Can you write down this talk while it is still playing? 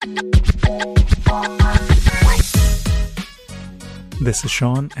This is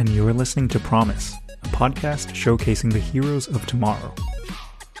Sean, and you're listening to Promise, a podcast showcasing the heroes of tomorrow.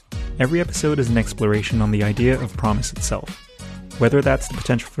 Every episode is an exploration on the idea of promise itself. Whether that's the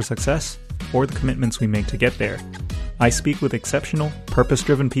potential for success, or the commitments we make to get there, I speak with exceptional,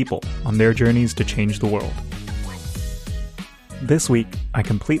 purpose-driven people on their journeys to change the world. This week, I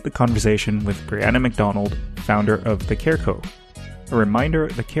complete the conversation with Brianna McDonald, founder of The Care Co. A reminder,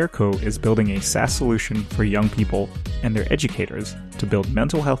 The Care Co. is building a SaaS solution for young people and their educators to build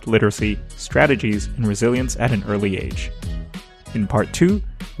mental health literacy, strategies, and resilience at an early age. In part 2,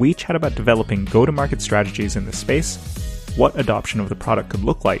 we chat about developing go-to-market strategies in this space, what adoption of the product could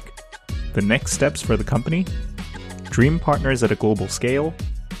look like, the next steps for the company, dream partners at a global scale,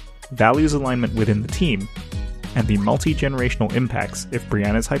 values alignment within the team, and the multi-generational impacts if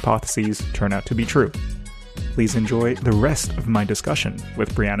Brianna's hypotheses turn out to be true. Please enjoy the rest of my discussion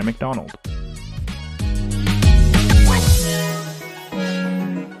with Brianna McDonald.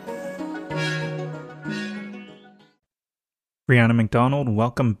 Brianna McDonald,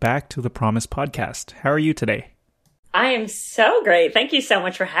 welcome back to the Promise podcast. How are you today? I am so great. Thank you so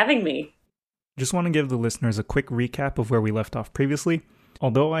much for having me. Just want to give the listeners a quick recap of where we left off previously.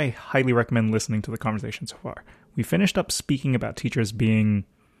 Although I highly recommend listening to the conversation so far, we finished up speaking about teachers being,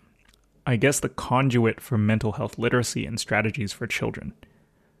 I guess, the conduit for mental health literacy and strategies for children.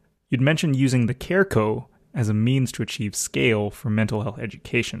 You'd mentioned using the Care Co. as a means to achieve scale for mental health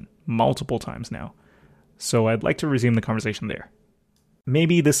education multiple times now. So I'd like to resume the conversation there.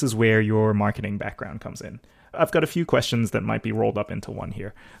 Maybe this is where your marketing background comes in. I've got a few questions that might be rolled up into one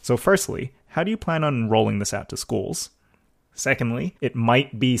here. So firstly, how do you plan on rolling this out to schools? Secondly, it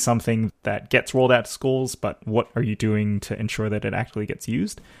might be something that gets rolled out to schools, but what are you doing to ensure that it actually gets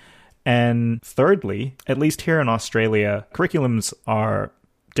used? And thirdly, at least here in Australia, curriculums are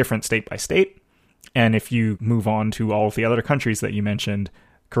different state by state. And if you move on to all of the other countries that you mentioned,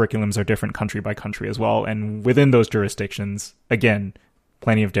 curriculums are different country by country as well. And within those jurisdictions, again,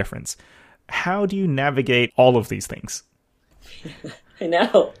 plenty of difference. How do you navigate all of these things? I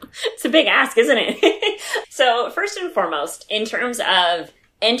know. It's a big ask, isn't it? So first and foremost, in terms of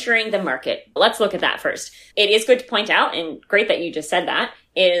entering the market, let's look at that first. It is good to point out, and great that you just said that,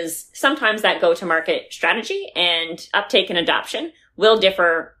 is sometimes that go-to-market strategy and uptake and adoption will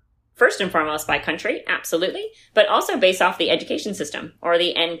differ first and foremost by country, absolutely, but also based off the education system or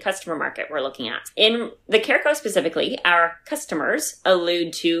the end customer market we're looking at. In the Care Co specifically, our customers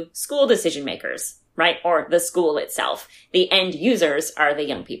allude to school decision makers, right? Or the school itself. The end users are the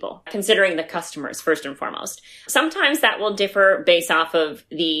young people, considering the customers first and foremost. Sometimes that will differ based off of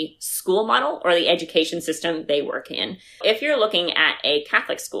the school model or the education system they work in. If you're looking at a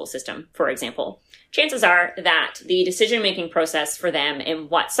Catholic school system, for example, chances are that the decision-making process for them and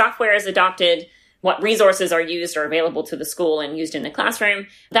what software is adopted, what resources are used or available to the school and used in the classroom,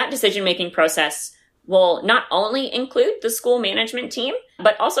 that decision-making process will not only include the school management team,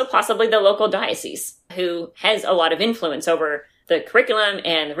 but also possibly the local diocese, who has a lot of influence over the curriculum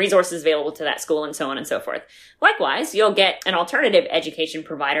and the resources available to that school and so on and so forth. Likewise, you'll get an alternative education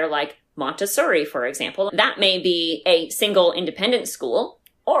provider like Montessori, for example. That may be a single independent school,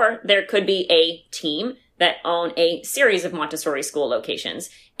 or there could be a team that own a series of Montessori school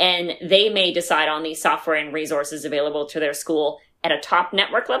locations, and they may decide on the software and resources available to their school at a top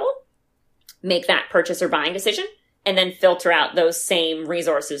network level, make that purchase or buying decision, and then filter out those same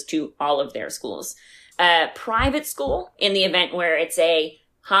resources to all of their schools. A private school, in the event where it's a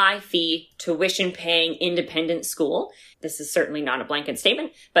high fee, tuition paying independent school, this is certainly not a blanket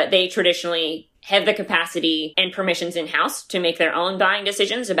statement, but they traditionally have the capacity and permissions in-house to make their own buying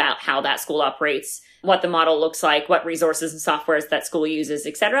decisions about how that school operates, what the model looks like, what resources and softwares that school uses,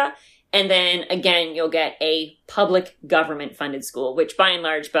 etc. And then again, you'll get a public government funded school, which by and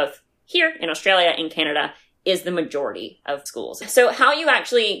large, both here in Australia and Canada, is the majority of schools. So how you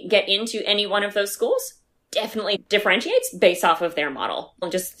actually get into any one of those schools definitely differentiates based off of their model.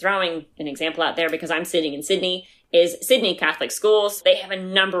 I'm just throwing an example out there because I'm sitting in Sydney, is Sydney Catholic Schools. They have a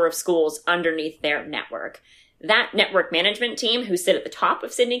number of schools underneath their network. That network management team who sit at the top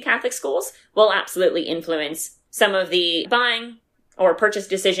of Sydney Catholic Schools will absolutely influence some of the buying or purchase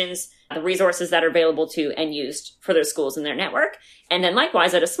decisions, the resources that are available to and used for those schools in their network. And then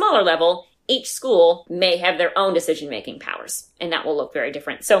likewise, at a smaller level, each school may have their own decision-making powers, and that will look very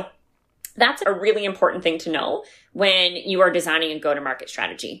different. So that's a really important thing to know when you are designing a go-to-market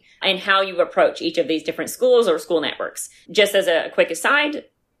strategy and how you approach each of these different schools or school networks. Just as a quick aside,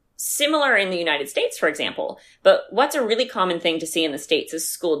 similar in the United States, for example, but what's a really common thing to see in the States is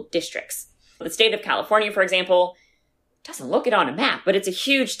school districts. The state of California, for example, doesn't look it on a map, but it's a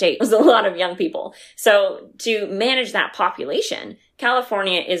huge state. There's a lot of young people. So to manage that population,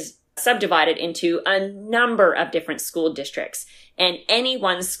 California is subdivided into a number of different school districts. And any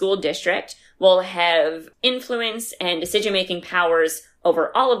one school district will have influence and decision-making powers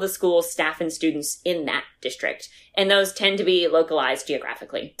over all of the school staff and students in that district. And those tend to be localized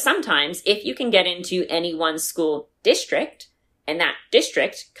geographically. Sometimes, if you can get into any one school district, and that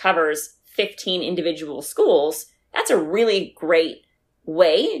district covers 15 individual schools, that's a really great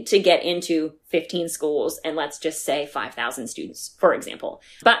way to get into 15 schools and let's just say 5,000 students, for example.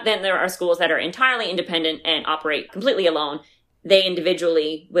 But then there are schools that are entirely independent and operate completely alone. They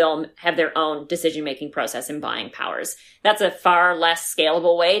individually will have their own decision-making process and buying powers. That's a far less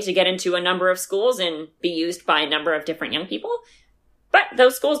scalable way to get into a number of schools and be used by a number of different young people. But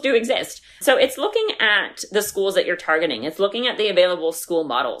those schools do exist. So it's looking at the schools that you're targeting. It's looking at the available school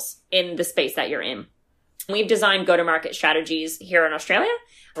models in the space that you're in. We've designed go-to-market strategies here in Australia.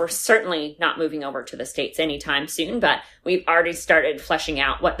 We're certainly not moving over to the States anytime soon, but we've already started fleshing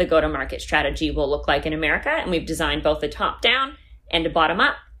out what the go-to-market strategy will look like in America. And we've designed both a top-down and a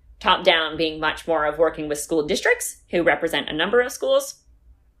bottom-up. Top-down being much more of working with school districts who represent a number of schools.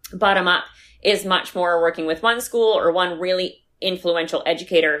 Bottom-up is much more working with one school or one really influential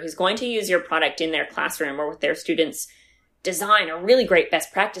educator who's going to use your product in their classroom or with their students, design a really great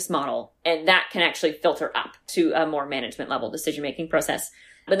best practice model, and that can actually filter up to a more management level decision-making process.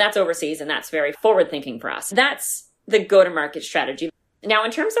 But that's overseas, and that's very forward-thinking for us. That's the go-to-market strategy. Now,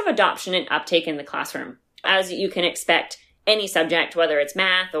 in terms of adoption and uptake in the classroom, as you can expect, any subject, whether it's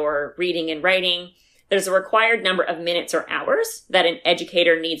math or reading and writing, there's a required number of minutes or hours that an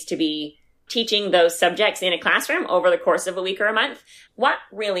educator needs to be teaching those subjects in a classroom over the course of a week or a month. What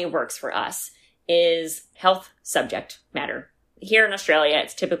really works for us is health subject matter. Here in Australia,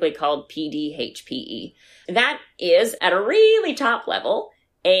 it's typically called PDHPE. That is, at a really top level,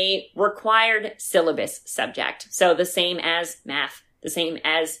 a required syllabus subject. So the same as math, the same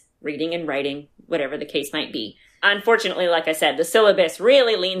as reading and writing, whatever the case might be. Unfortunately, like I said, the syllabus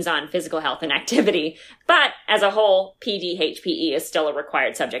really leans on physical health and activity, but as a whole, PDHPE is still a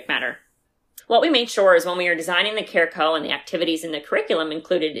required subject matter. What we made sure is when we are designing the CareCo and the activities in the curriculum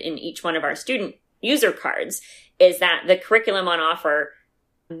included in each one of our student user cards is that the curriculum on offer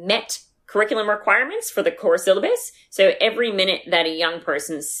met curriculum requirements for the core syllabus. So every minute that a young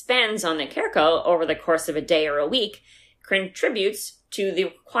person spends on the CareCo over the course of a day or a week contributes to the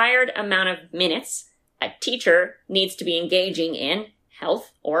required amount of minutes a teacher needs to be engaging in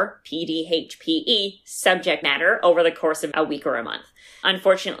health or PDHPE subject matter over the course of a week or a month.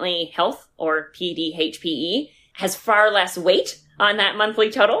 Unfortunately, health or PDHPE has far less weight on that monthly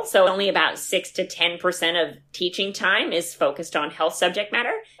total. So only about 6 to 10% of teaching time is focused on health subject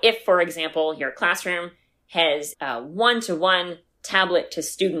matter. If, for example, your classroom has a one-to-one tablet to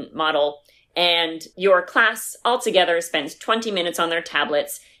student model and your class altogether spends 20 minutes on their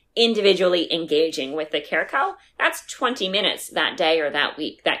tablets individually engaging with the CareCo, that's 20 minutes that day or that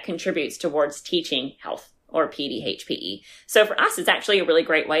week that contributes towards teaching health or PDHPE. So for us, it's actually a really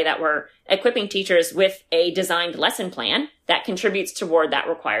great way that we're equipping teachers with a designed lesson plan that contributes toward that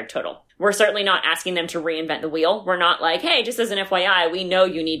required total. We're certainly not asking them to reinvent the wheel. We're not like, hey, just as an FYI, we know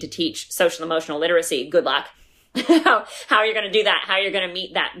you need to teach social emotional literacy. Good luck. How are you going to do that? How are you going to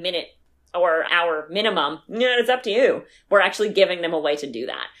meet that minute or hour minimum? Yeah, it's up to you. We're actually giving them a way to do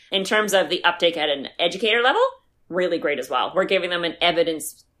that. In terms of the uptake at an educator level, really great as well. We're giving them an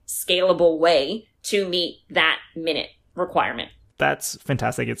evidence scalable way to meet that minute requirement. That's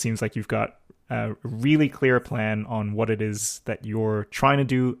fantastic. It seems like you've got a really clear plan on what it is that you're trying to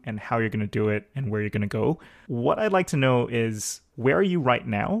do and how you're going to do it and where you're going to go. What I'd like to know is, where are you right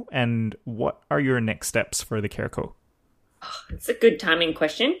now and what are your next steps for the CareCo? It's a good timing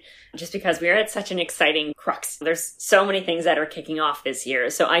question, just because we're at such an exciting crux. There's so many things that are kicking off this year.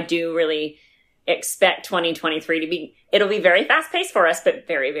 So I do really expect 2023 it'll be very fast paced for us, but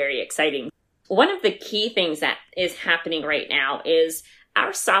very, very exciting. One of the key things that is happening right now is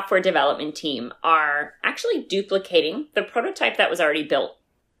our software development team are actually duplicating the prototype that was already built.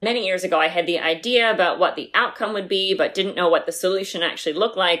 Many years ago, I had the idea about what the outcome would be, but didn't know what the solution actually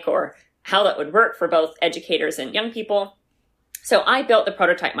looked like or how that would work for both educators and young people. So I built the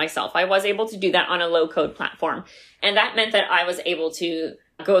prototype myself. I was able to do that on a low-code platform. And that meant that I was able to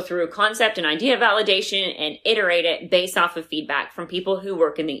go through concept and idea validation and iterate it based off of feedback from people who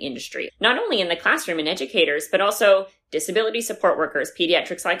work in the industry. Not only in the classroom and educators, but also disability support workers,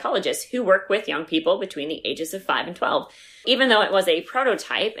 pediatric psychologists who work with young people between the ages of 5 and 12. Even though it was a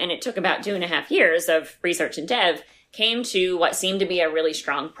prototype and it took about 2.5 years of research and dev, came to what seemed to be a really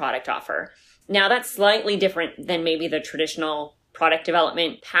strong product offer. Now, that's slightly different than maybe the traditional product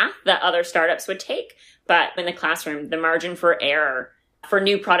development path that other startups would take. But in the classroom, the margin for error for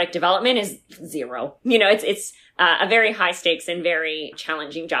new product development is zero. It's a very high stakes and very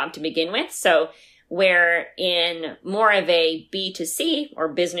challenging job to begin with. So where in more of a B2C or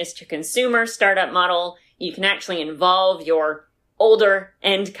business to consumer startup model, you can actually involve your older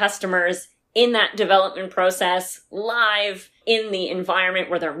end customers in that development process, live in the environment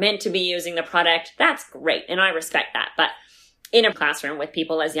where they're meant to be using the product. That's great, and I respect that. But in a classroom with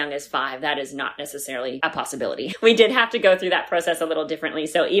people as young as 5, that is not necessarily a possibility. We did have to go through that process a little differently.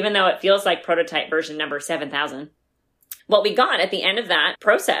 So even though it feels like prototype version number 7,000, what we got at the end of that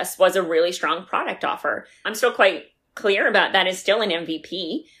process was a really strong product offer. I'm still quite clear about that is still an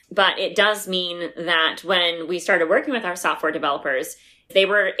MVP, but it does mean that when we started working with our software developers, they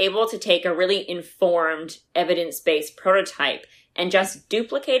were able to take a really informed, evidence-based prototype and just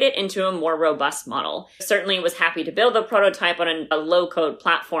duplicate it into a more robust model. Certainly was happy to build the prototype on a low-code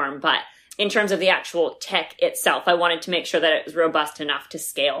platform, but in terms of the actual tech itself, I wanted to make sure that it was robust enough to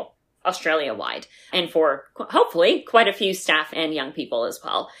scale Australia-wide and for hopefully quite a few staff and young people as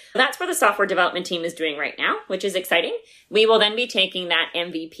well. That's what the software development team is doing right now, which is exciting. We will then be taking that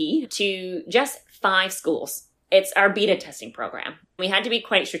MVP to just 5 schools. It's our beta testing program. We had to be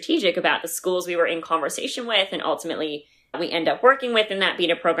quite strategic about the schools we were in conversation with and ultimately we end up working with in that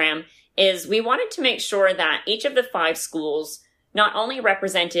beta program is we wanted to make sure that each of the 5 schools not only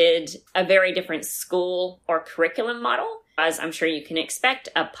represented a very different school or curriculum model, as I'm sure you can expect,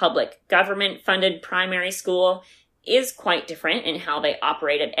 a public government-funded primary school is quite different in how they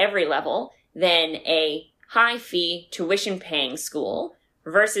operate at every level than a high-fee, tuition-paying school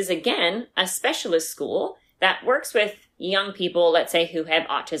versus, again, a specialist school that works with young people, let's say, who have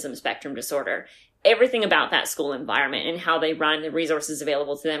autism spectrum disorder. Everything about that school environment and how they run, the resources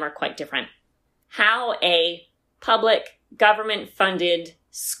available to them are quite different. How a public government-funded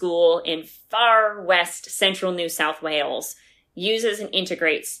school in far west central New South Wales uses and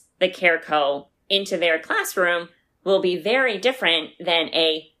integrates the CareCo into their classroom will be very different than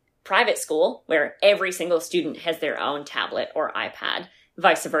a private school where every single student has their own tablet or iPad.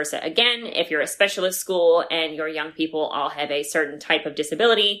 Vice versa. Again, if you're a specialist school and your young people all have a certain type of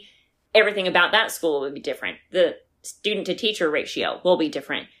disability, everything about that school will be different. The student to teacher ratio will be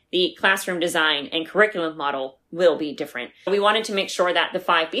different. The classroom design and curriculum model will be different. We wanted to make sure that the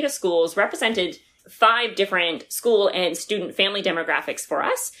 5 beta schools represented 5 different school and student family demographics for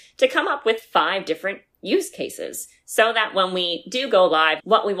us to come up with 5 different use cases so that when we do go live,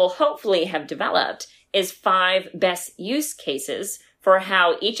 what we will hopefully have developed is 5 best use cases for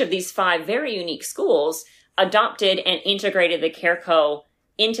how each of these 5 very unique schools adopted and integrated the CareCo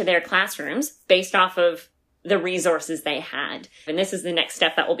into their classrooms based off of the resources they had. And this is the next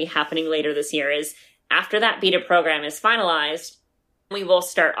step that will be happening later this year is after that beta program is finalized, we will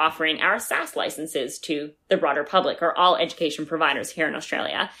start offering our SaaS licenses to the broader public or all education providers here in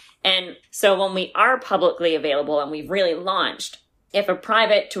Australia. And so when we are publicly available and we've really launched, if a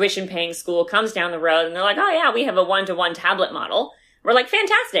private tuition paying school comes down the road and they're like, oh yeah, we have a 1-to-1 tablet model, we're like,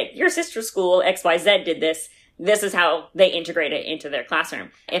 fantastic, your sister school XYZ did this. This is how they integrate it into their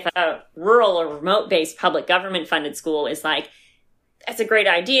classroom. If a rural or remote-based public government-funded school is like, that's a great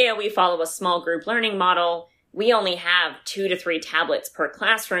idea, we follow a small group learning model, we only have 2 to 3 tablets per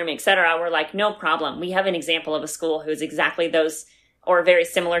classroom, etc., we're like, no problem. We have an example of a school who's exactly those or very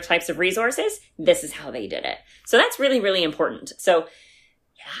similar types of resources. This is how they did it. So that's really, really important. So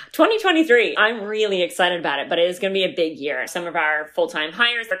 2023, I'm really excited about it, but it is going to be a big year. Some of our full-time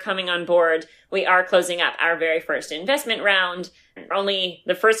hires are coming on board. We are closing up our very first investment round. Only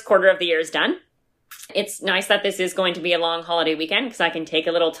the first quarter of the year is done. It's nice that this is going to be a long holiday weekend because I can take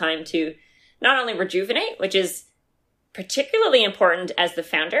a little time to not only rejuvenate, which is particularly important as the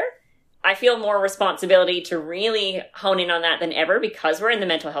founder. I feel more responsibility to really hone in on that than ever because we're in the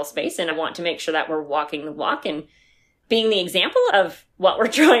mental health space and I want to make sure that we're walking the walk and being the example of what we're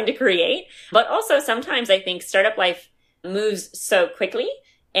trying to create. But also sometimes I think startup life moves so quickly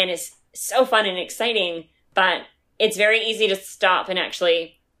and is so fun and exciting, but it's very easy to stop and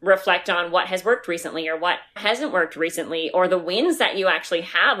actually reflect on what has worked recently or what hasn't worked recently or the wins that you actually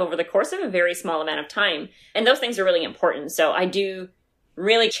have over the course of a very small amount of time. And those things are really important. So I do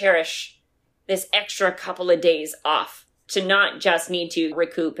really cherish this extra couple of days off to not just need to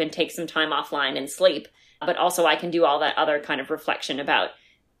recoup and take some time offline and sleep, but also I can do all that other kind of reflection about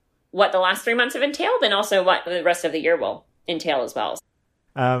what the last 3 months have entailed and also what the rest of the year will entail as well.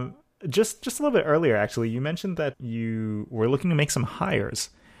 Just a little bit earlier, actually, you mentioned that you were looking to make some hires.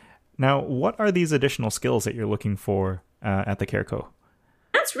 Now, what are these additional skills that you're looking for at the CareCo?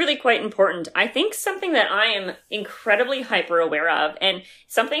 that's really quite important. I think something that I am incredibly hyper aware of, and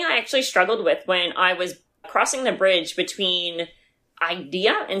something I actually struggled with when I was crossing the bridge between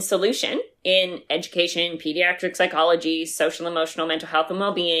idea and solution in education, pediatric psychology, social, emotional, mental health and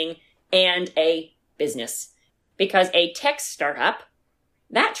well-being, and a business. Because a tech startup,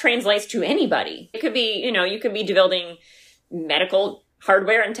 that translates to anybody. It could be, you could be building medical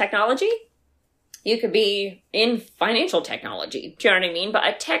hardware and technology. You could be in financial technology. Do you know what I mean? But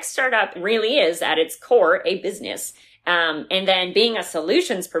a tech startup really is at its core a business. And then being a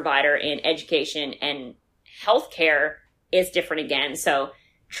solutions provider in education and healthcare is different again. So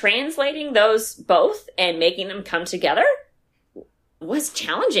translating those both and making them come together was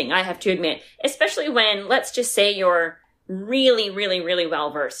challenging, I have to admit, especially when, let's just say, you're really, really, really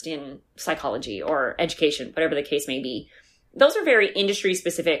well versed in psychology or education, whatever the case may be. Those are very industry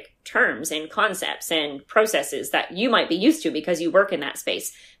specific terms and concepts and processes that you might be used to because you work in that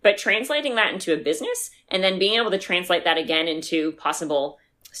space. But translating that into a business and then being able to translate that again into possible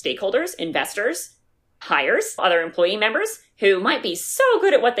stakeholders, investors, hires, other employee members who might be so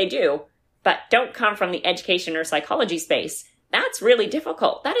good at what they do, but don't come from the education or psychology space. That's really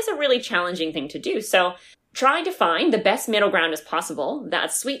difficult. That is a really challenging thing to do. So try to find the best middle ground as possible,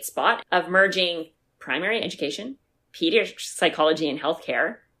 that sweet spot of merging primary education, pediatric psychology and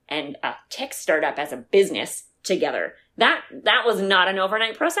healthcare, and a tech startup as a business together. That was not an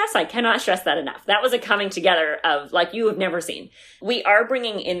overnight process. I cannot stress that enough. That was a coming together of like you have never seen. We are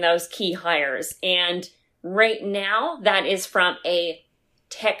bringing in those key hires, and right now that is from a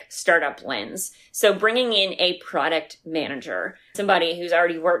tech startup lens. So bringing in a product manager, somebody who's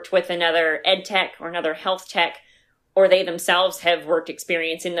already worked with another ed tech or another health tech, or they themselves have worked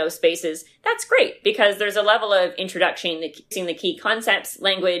experience in those spaces, that's great because there's a level of introduction, using the key concepts,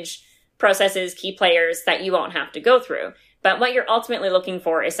 language, processes, key players that you won't have to go through. But what you're ultimately looking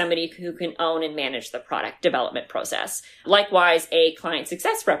for is somebody who can own and manage the product development process. Likewise, a client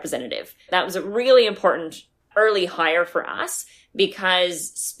success representative. That was a really important early hire for us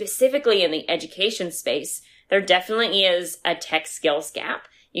because specifically in the education space, there definitely is a tech skills gap.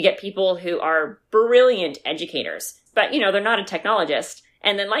 You get people who are brilliant educators, but they're not a technologist.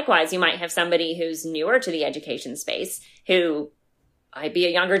 And then likewise, you might have somebody who's newer to the education space who might be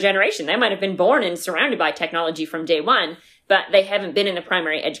a younger generation. They might have been born and surrounded by technology from day one, but they haven't been in the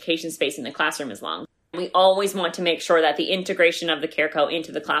primary education space in the classroom as long. We always want to make sure that the integration of the CareCo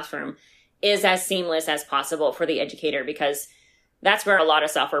into the classroom is as seamless as possible for the educator, because that's where a lot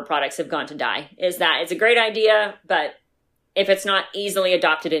of software products have gone to die, is that it's a great idea, but if it's not easily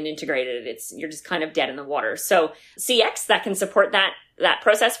adopted and integrated, you're just kind of dead in the water. So CX that can support that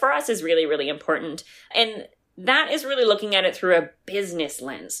process for us is really, really important. And that is really looking at it through a business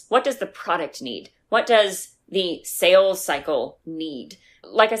lens. What does the product need? What does the sales cycle need?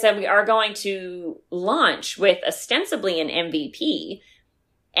 Like I said, we are going to launch with ostensibly an MVP.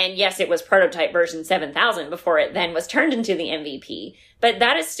 And yes, it was prototype version 7,000 before it then was turned into the MVP. But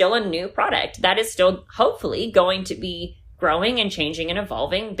that is still a new product. That is still hopefully going to be growing and changing and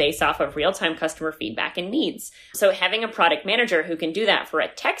evolving based off of real-time customer feedback and needs. So having a product manager who can do that for a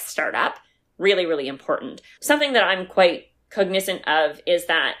tech startup, really, really important. Something that I'm quite cognizant of is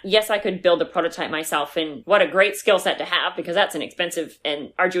that, yes, I could build a prototype myself, and what a great skill set to have, because that's an expensive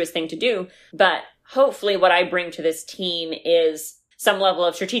and arduous thing to do. But hopefully what I bring to this team is some level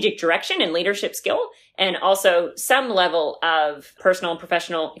of strategic direction and leadership skill, and also some level of personal and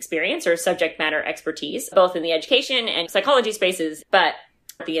professional experience or subject matter expertise, both in the education and psychology spaces. But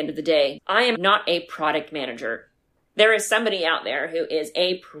at the end of the day, I am not a product manager. There is somebody out there who is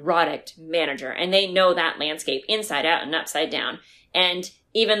a product manager, and they know that landscape inside out and upside down. And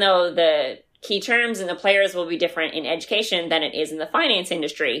even though the key terms and the players will be different in education than it is in the finance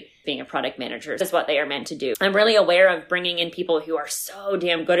industry, being a product manager is what they are meant to do. I'm really aware of bringing in people who are so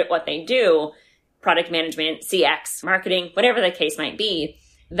damn good at what they do, product management, CX, marketing, whatever the case might be.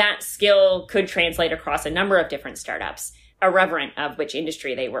 That skill could translate across a number of different startups, irrelevant of which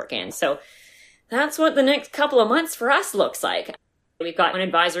industry they work in. So that's what the next couple of months for us looks like. We've got an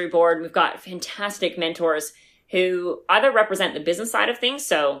advisory board. We've got fantastic mentors who either represent the business side of things,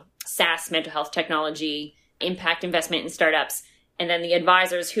 so SaaS, mental health technology, impact investment in startups, and then the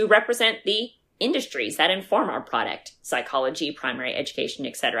advisors who represent the industries that inform our product, psychology, primary education,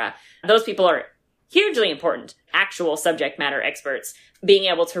 etc. Those people are hugely important, actual subject matter experts,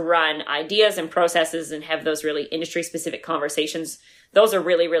 being able to run ideas and processes and have those really industry-specific conversations. Those are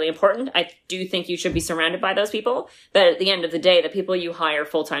really, really important. I do think you should be surrounded by those people. But at the end of the day, the people you hire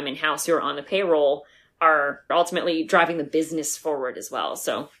full-time in-house who are on the payroll are ultimately driving the business forward as well.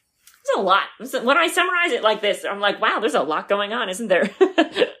 So There's a lot. When I summarize it like this, I'm like, wow, there's a lot going on, isn't there?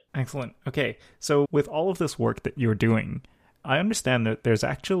 Excellent. Okay, so with all of this work that you're doing, I understand that there's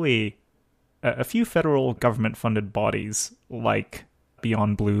actually a few federal government-funded bodies like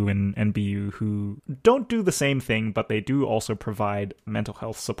Beyond Blue and NBU who don't do the same thing, but they do also provide mental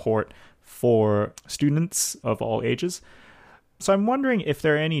health support for students of all ages. So I'm wondering if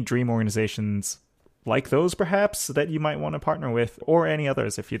there are any dream organizations like those, perhaps, that you might want to partner with, or any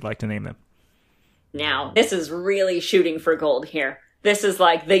others if you'd like to name them. Now, this is really shooting for gold here. This is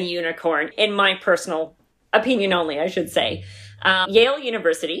like the unicorn, in my personal opinion only, I should say. Yale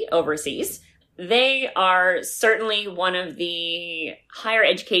University overseas, they are certainly one of the higher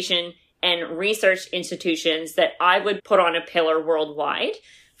education and research institutions that I would put on a pillar worldwide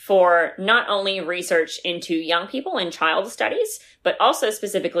for not only research into young people and child studies, but also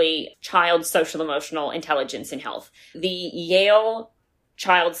specifically child social emotional intelligence and health. The Yale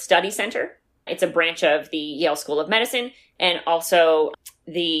Child Study Center, it's a branch of the Yale School of Medicine, and also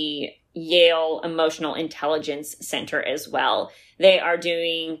the Yale Emotional Intelligence Center as well. They are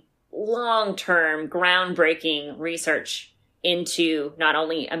doing long-term, groundbreaking research into not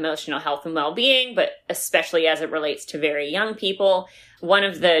only emotional health and well-being, but especially as it relates to very young people. One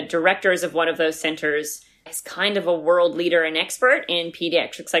of the directors of one of those centers is kind of a world leader and expert in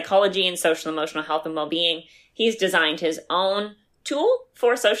pediatric psychology and social emotional health and well-being. He's designed his own tool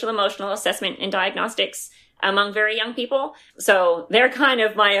for social emotional assessment and diagnostics among very young people. So they're kind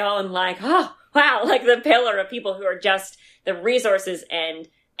of my own, like, oh, wow, like the pillar of people who are just the resources and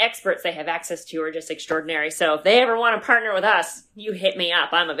experts they have access to are just extraordinary. So if they ever want to partner with us, you hit me up.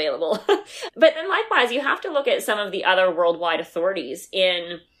 I'm available. But then likewise, you have to look at some of the other worldwide authorities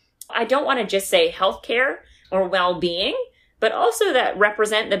in, I don't want to just say healthcare or well-being, but also that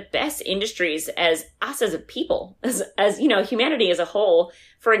represent the best industries as us as a people, as you know, humanity as a whole.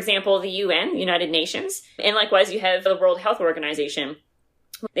 For example, the UN, United Nations, and likewise you have the World Health Organization.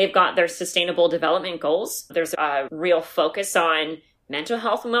 They've got their sustainable development goals. There's a real focus on mental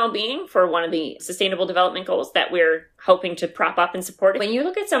health and well-being for one of the sustainable development goals that we're hoping to prop up and support. When you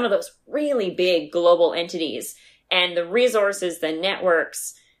look at some of those really big global entities and the resources, the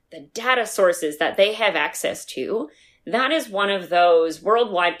networks, the data sources that they have access to, that is one of those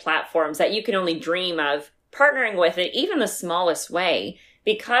worldwide platforms that you can only dream of partnering with in even the smallest way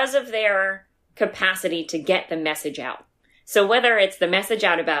because of their capacity to get the message out. So whether it's the message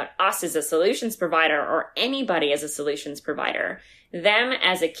out about us as a solutions provider or anybody as a solutions provider, them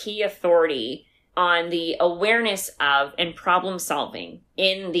as a key authority on the awareness of and problem solving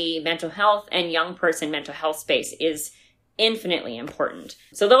in the mental health and young person mental health space is infinitely important.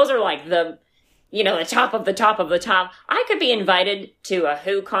 So those are like the top of the top of the top. I could be invited to a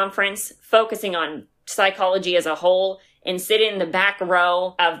WHO conference focusing on psychology as a whole and sit in the back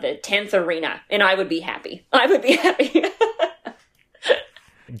row of the 10th arena, and I would be happy. I would be happy.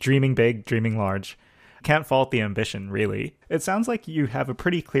 Dreaming big, dreaming large. Can't fault the ambition, really. It sounds like you have a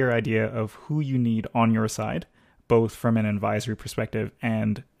pretty clear idea of who you need on your side, both from an advisory perspective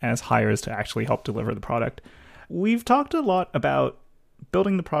and as hires to actually help deliver the product. We've talked a lot about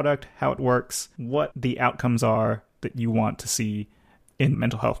building the product, how it works, what the outcomes are that you want to see in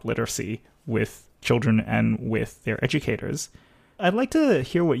mental health literacy with children and with their educators. I'd like to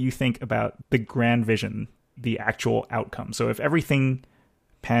hear what you think about the grand vision, the actual outcome. So if everything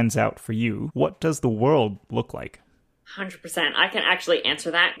pans out for you, what does the world look like? 100%. I can actually answer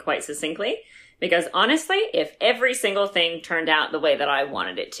that quite succinctly because honestly, if every single thing turned out the way that I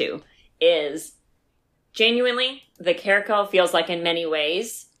wanted it to, is genuinely, the CareCo feels like in many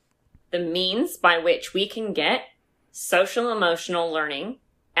ways the means by which we can get social emotional learning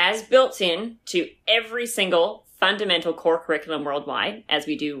as built in to every single fundamental core curriculum worldwide as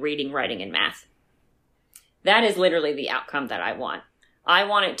we do reading, writing, and math. That is literally the outcome that I want. I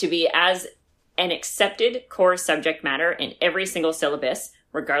want it to be as an accepted core subject matter in every single syllabus,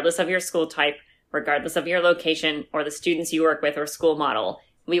 regardless of your school type, regardless of your location or the students you work with or school model.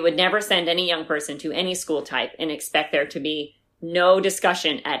 We would never send any young person to any school type and expect there to be no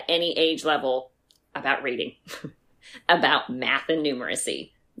discussion at any age level about reading, about math and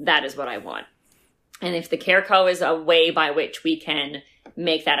numeracy. That is what I want. And if the CareCo is a way by which we can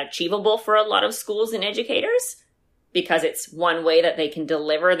make that achievable for a lot of schools and educators, because it's one way that they can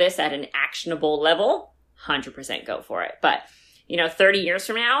deliver this at an actionable level, 100% go for it. But, 30 years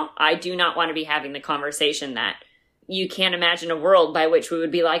from now, I do not want to be having the conversation that you can't imagine a world by which we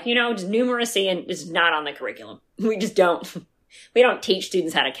would be like, numeracy and is not on the curriculum. We just don't. We don't teach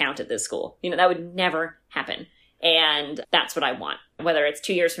students how to count at this school. That would never happen. And that's what I want. Whether it's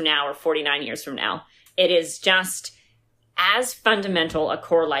 2 years from now or 49 years from now, it is just as fundamental a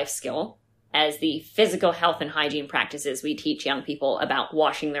core life skill as the physical health and hygiene practices we teach young people about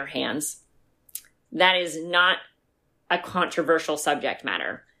washing their hands. That is not a controversial subject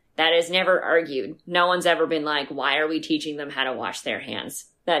matter. That is never argued. No one's ever been like, why are we teaching them how to wash their hands?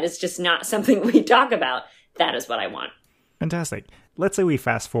 That is just not something we talk about. That is what I want. Fantastic. Let's say we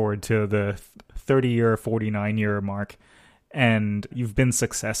fast forward to the 30-year, 49-year mark, and you've been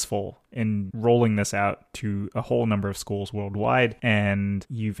successful in rolling this out to a whole number of schools worldwide, and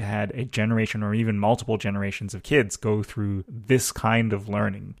you've had a generation or even multiple generations of kids go through this kind of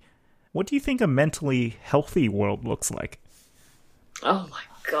learning. What do you think a mentally healthy world looks like? Oh my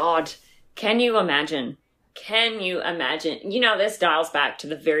God. Can you imagine? Can you imagine? This dials back to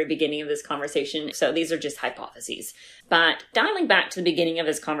the very beginning of this conversation. So these are just hypotheses. But dialing back to the beginning of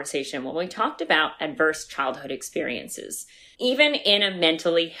this conversation, when we talked about adverse childhood experiences, even in a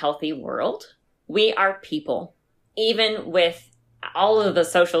mentally healthy world, we are people. Even with all of the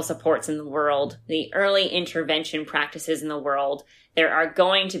social supports in the world, the early intervention practices in the world, there are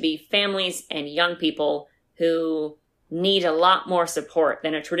going to be families and young people who need a lot more support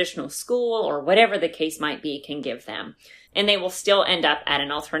than a traditional school or whatever the case might be can give them. And they will still end up at an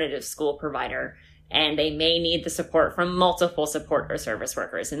alternative school provider, and they may need the support from multiple support or service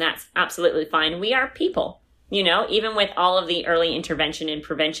workers, and that's absolutely fine. We are people, even with all of the early intervention and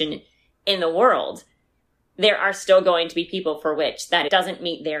prevention in the world, there are still going to be people for which that doesn't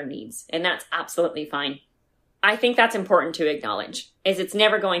meet their needs, and that's absolutely fine. I think that's important to acknowledge, is it's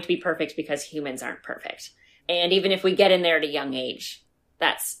never going to be perfect because humans aren't perfect. And even if we get in there at a young age,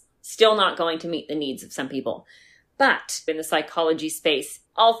 that's still not going to meet the needs of some people. But in the psychology space,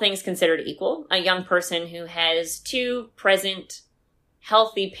 all things considered equal, a young person who has two present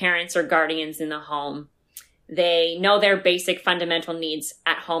healthy parents or guardians in the home, they know their basic fundamental needs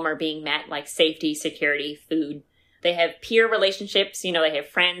at home are being met, like safety, security, food. They have peer relationships, they have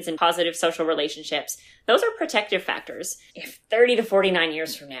friends and positive social relationships. Those are protective factors. If 30 to 49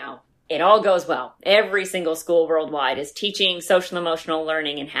 years from now, it all goes well, every single school worldwide is teaching social emotional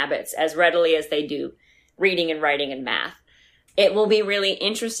learning and habits as readily as they do reading and writing and math. It will be really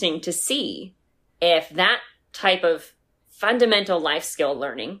interesting to see if that type of fundamental life skill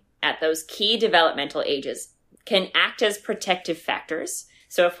learning at those key developmental ages can act as protective factors.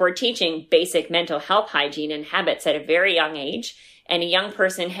 So if we're teaching basic mental health hygiene and habits at a very young age, and a young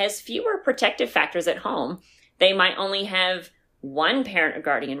person has fewer protective factors at home, they might only have one parent or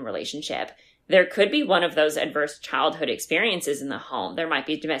guardian relationship. There could be one of those adverse childhood experiences in the home. There might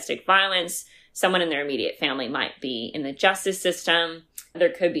be domestic violence. Someone in their immediate family might be in the justice system.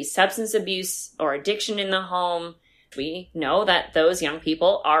 There could be substance abuse or addiction in the home. We know that those young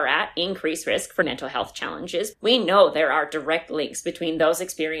people are at increased risk for mental health challenges. We know there are direct links between those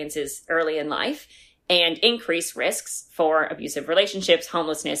experiences early in life and increased risks for abusive relationships,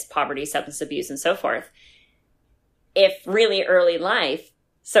 homelessness, poverty, substance abuse, and so forth. If really early life,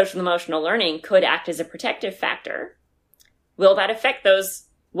 social emotional learning could act as a protective factor, will that affect those,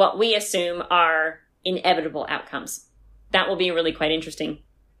 what we assume are inevitable outcomes? That will be really quite interesting.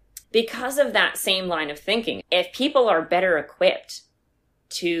 Because of that same line of thinking, if people are better equipped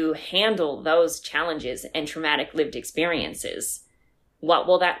to handle those challenges and traumatic lived experiences, what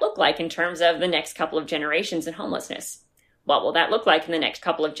will that look like in terms of the next couple of generations in homelessness? What will that look like in the next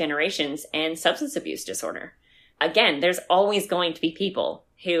couple of generations in substance abuse disorder? Again, there's always going to be people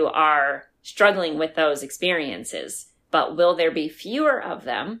who are struggling with those experiences, but will there be fewer of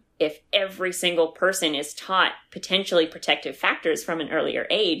them if every single person is taught potentially protective factors from an earlier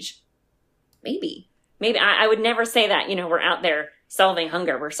age? Maybe. I would never say that, we're out there solving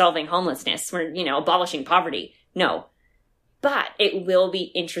hunger, we're solving homelessness, we're, abolishing poverty. No. But it will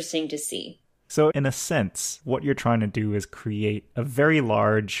be interesting to see. So in a sense, what you're trying to do is create a very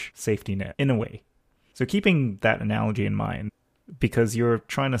large safety net, in a way. So keeping that analogy in mind, because you're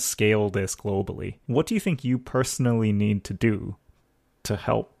trying to scale this globally, what do you think you personally need to do to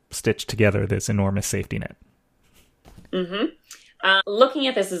help stitch together this enormous safety net? Looking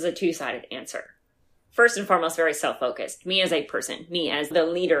at this as a two-sided answer. First and foremost, very self-focused. Me as a person, me as the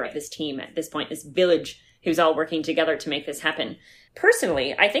leader of this team at this point, this village who's all working together to make this happen.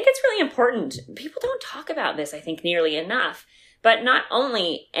 Personally, I think it's really important. People don't talk about this, I think, nearly enough. But not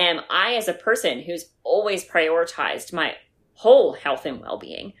only am I, as a person who's always prioritized my whole health and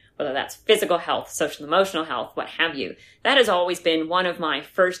well-being, whether that's physical health, social emotional health, what have you, that has always been one of my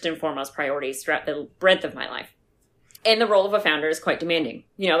first and foremost priorities throughout the breadth of my life. And the role of a founder is quite demanding.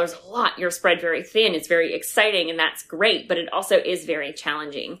 There's a lot. You're spread very thin. It's very exciting, and that's great, but it also is very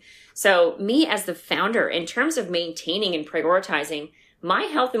challenging. So me as the founder, in terms of maintaining and prioritizing my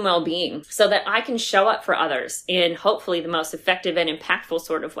health and well-being so that I can show up for others in hopefully the most effective and impactful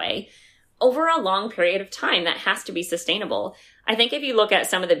sort of way over a long period of time that has to be sustainable. I think if you look at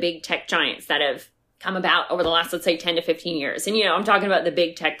some of the big tech giants that have come about over the last, let's say, 10 to 15 years, and, I'm talking about the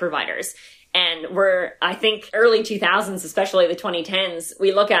big tech providers, and I think early 2000s, especially the 2010s,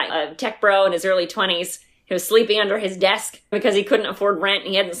 we look at a tech bro in his early 20s who was sleeping under his desk because he couldn't afford rent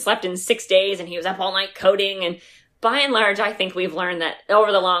and he hadn't slept in 6 days and he was up all night coding. And by and large, I think we've learned that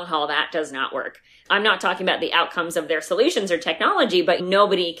over the long haul, that does not work. I'm not talking about the outcomes of their solutions or technology, but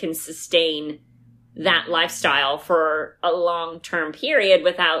nobody can sustain that lifestyle for a long-term period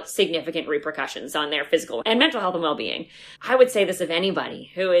without significant repercussions on their physical and mental health and well-being. I would say this of anybody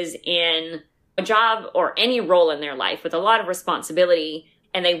who is in a job or any role in their life with a lot of responsibility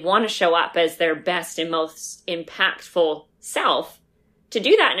and they want to show up as their best and most impactful self. To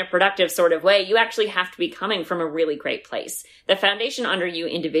do that in a productive sort of way, you actually have to be coming from a really great place. The foundation under you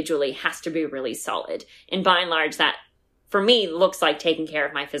individually has to be really solid. And by and large, that, for me, looks like taking care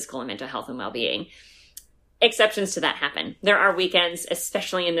of my physical and mental health and well-being. Exceptions to that happen. There are weekends,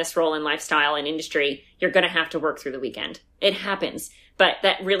 especially in this role in lifestyle and industry, you're going to have to work through the weekend. It happens. But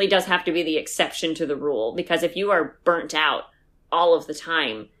that really does have to be the exception to the rule, because if you are burnt out all of the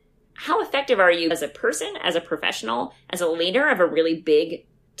time, how effective are you as a person, as a professional, as a leader of a really big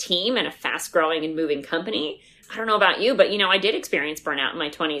team and a fast-growing and moving company? I don't know about you, but, I did experience burnout in my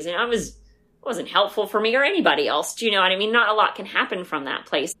 20s, and it wasn't helpful for me or anybody else. Do you know what I mean? Not a lot can happen from that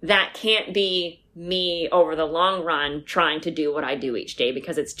place. That can't be me over the long run trying to do what I do each day,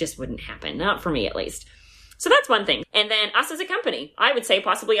 because it just wouldn't happen. Not for me, at least. So that's one thing. And then us as a company, I would say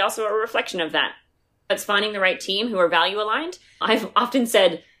possibly also a reflection of that. It's finding the right team who are value aligned. I've often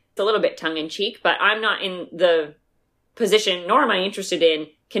said, it's a little bit tongue-in-cheek, but I'm not in the position, nor am I interested in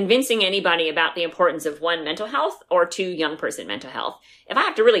convincing anybody about the importance of, 1, mental health, or 2, young person mental health. If I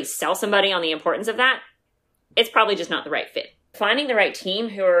have to really sell somebody on the importance of that, it's probably just not the right fit. Finding the right team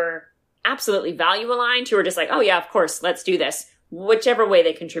who are absolutely value-aligned, who are just like, oh yeah, of course, let's do this, whichever way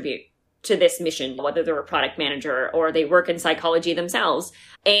they contribute to this mission, whether they're a product manager or they work in psychology themselves.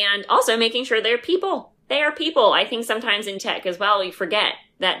 And also making sure they're people. They are people. I think sometimes in tech as well, you forget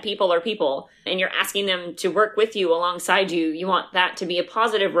that people are people and you're asking them to work with you alongside you. You want that to be a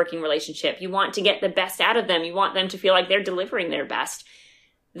positive working relationship. You want to get the best out of them. You want them to feel like they're delivering their best.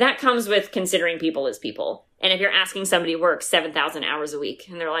 That comes with considering people as people. And if you're asking somebody to work 7,000 hours a week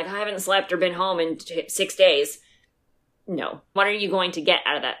and they're like, I haven't slept or been home in 6 days. No. What are you going to get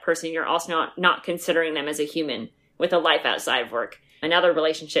out of that person? You're also not considering them as a human with a life outside of work and other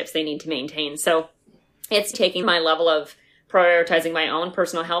relationships they need to maintain. So it's taking my level of prioritizing my own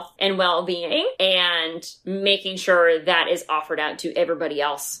personal health and well-being and making sure that is offered out to everybody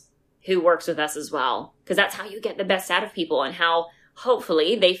else who works with us as well. Because that's how you get the best out of people and how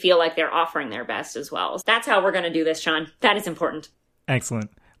hopefully they feel like they're offering their best as well. So that's how we're going to do this, Sean. That is important. Excellent.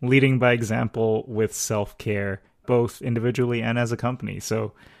 Leading by example with self-care, both individually and as a company.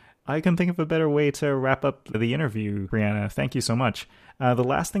 So I can think of a better way to wrap up the interview, Brianna. Thank you so much. The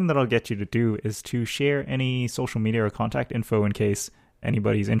last thing that I'll get you to do is to share any social media or contact info in case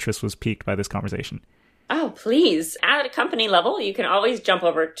anybody's interest was piqued by this conversation. Oh, please. At a company level, you can always jump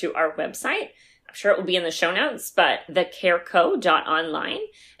over to our website. I'm sure it will be in the show notes, but thecareco.online.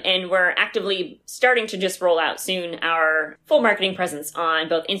 And we're actively starting to just roll out soon our full marketing presence on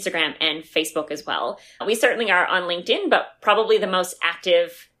both Instagram and Facebook as well. We certainly are on LinkedIn, but probably the most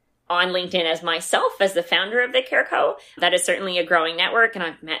active on LinkedIn as myself, as the founder of the CareCo. That is certainly a growing network, and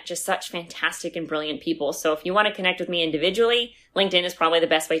I've met just such fantastic and brilliant people. So if you want to connect with me individually, LinkedIn is probably the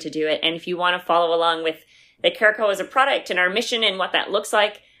best way to do it. And if you want to follow along with the CareCo as a product and our mission and what that looks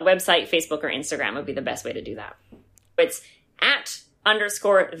like, website, Facebook, or Instagram would be the best way to do that. It's @_the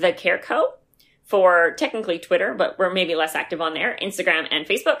CareCo for technically Twitter, but we're maybe less active on there, Instagram and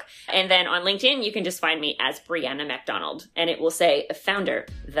Facebook. And then on LinkedIn, you can just find me as Brianna MacDonald, and it will say founder,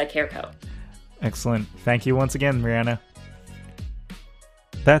 the CareCo. Excellent. Thank you once again, Brianna.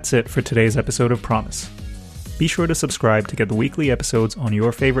 That's it for today's episode of Promise. Be sure to subscribe to get the weekly episodes on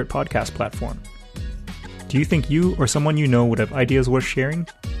your favorite podcast platform. Do you think you or someone you know would have ideas worth sharing?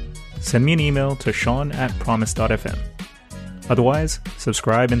 Send me an email to sean@promise.fm. Otherwise,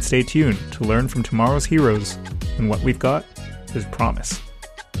 subscribe and stay tuned to learn from tomorrow's heroes, and what we've got is promise.